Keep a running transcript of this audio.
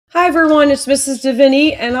Hi, everyone. It's Mrs.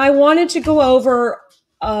 Davini, and I wanted to go over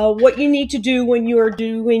what you need to do when you are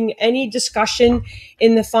doing any discussion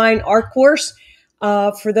in the fine art course.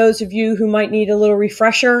 For those of you who might need a little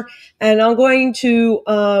refresher, and I'm going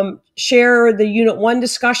to share the Unit 1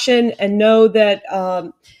 discussion and know that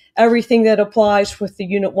everything that applies with the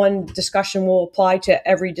Unit 1 discussion will apply to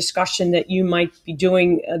every discussion that you might be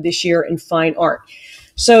doing this year in fine art.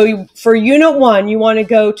 So for Unit 1, you want to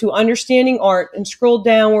go to Understanding Art and scroll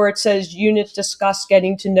down where it says Unit Discuss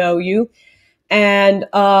Getting to Know You, and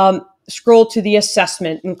scroll to the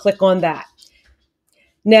assessment and click on that.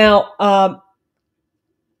 Now,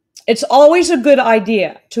 it's always a good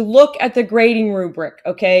idea to look at the grading rubric,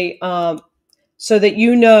 okay, so that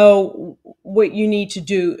you know what you need to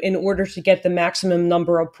do in order to get the maximum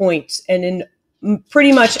number of points. And in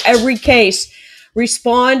pretty much every case,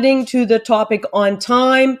 responding to the topic on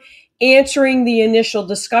time, answering the initial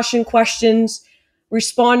discussion questions,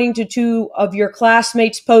 responding to two of your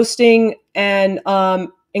classmates' posting, and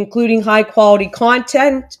including high quality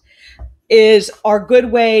content are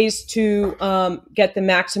good ways to get the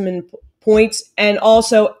maximum points, and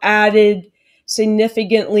also added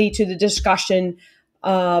significantly to the discussion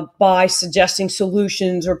by suggesting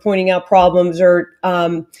solutions or pointing out problems or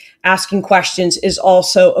asking questions is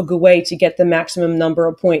also a good way to get the maximum number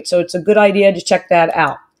of points. So it's a good idea to check that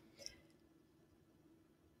out.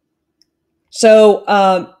 So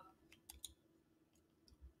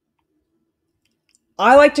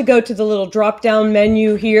I like to go to the little drop-down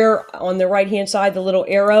menu here on the right-hand side, the little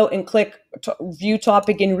arrow, and click View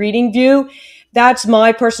Topic in Reading View. That's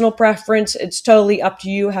my personal preference. It's totally up to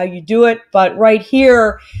you how you do it. But right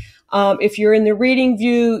here, if you're in the reading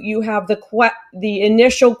view, you have the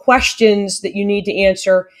initial questions that you need to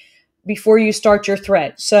answer before you start your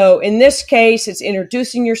thread. So in this case, it's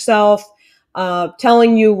introducing yourself,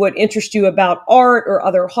 telling you what interests you about art or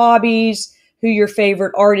other hobbies, who your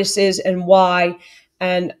favorite artist is and why.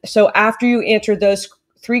 And so after you answer those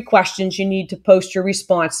 3 questions, you need to post your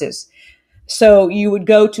responses. So you would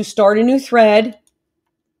go to Start a New Thread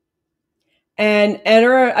and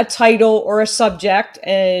enter a title or a subject,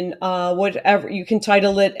 and whatever you can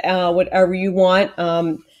title it, whatever you want,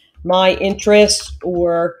 my interest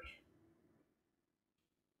or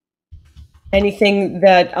anything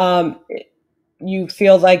that you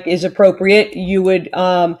feel like is appropriate. You would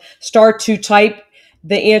start to type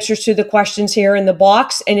the answers to the questions here in the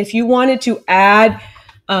box. And if you wanted to add,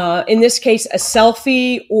 in this case, a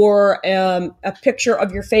selfie or a picture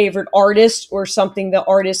of your favorite artist or something the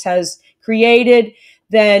artist has created,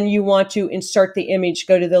 then you want to insert the image,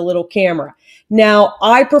 go to the little camera. Now,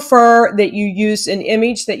 I prefer that you use an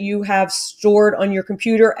image that you have stored on your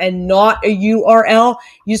computer and not a URL.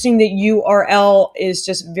 Using the URL is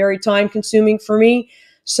just very time consuming for me.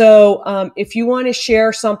 So if you want to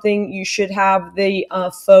share something, you should have the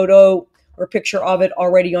photo or picture of it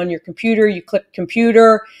already on your computer. You click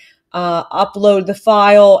Computer, upload the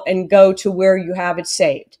file, and go to where you have it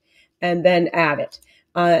saved, and then add it.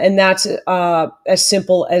 And that's as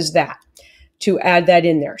simple as that, to add that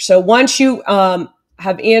in there. So once you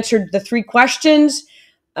have answered the 3 questions,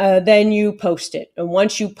 then you post it. And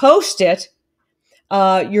once you post it,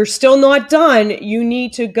 you're still not done. You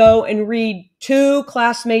need to go and read 2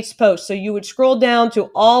 classmates' posts. So you would scroll down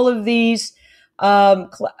to all of these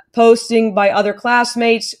posting by other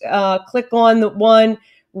classmates, click on the one,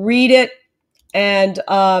 read it, and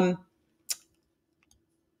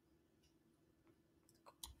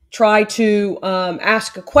try to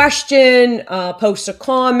ask a question, post a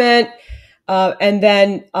comment, and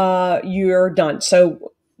then you're done.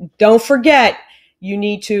 So don't forget, you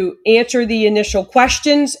need to answer the initial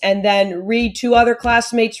questions and then read 2 other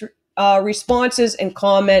classmates' responses and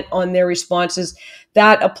comment on their responses.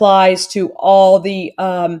 That applies to all the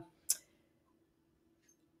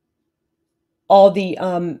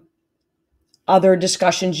other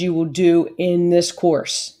discussions you will do in this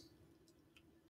course.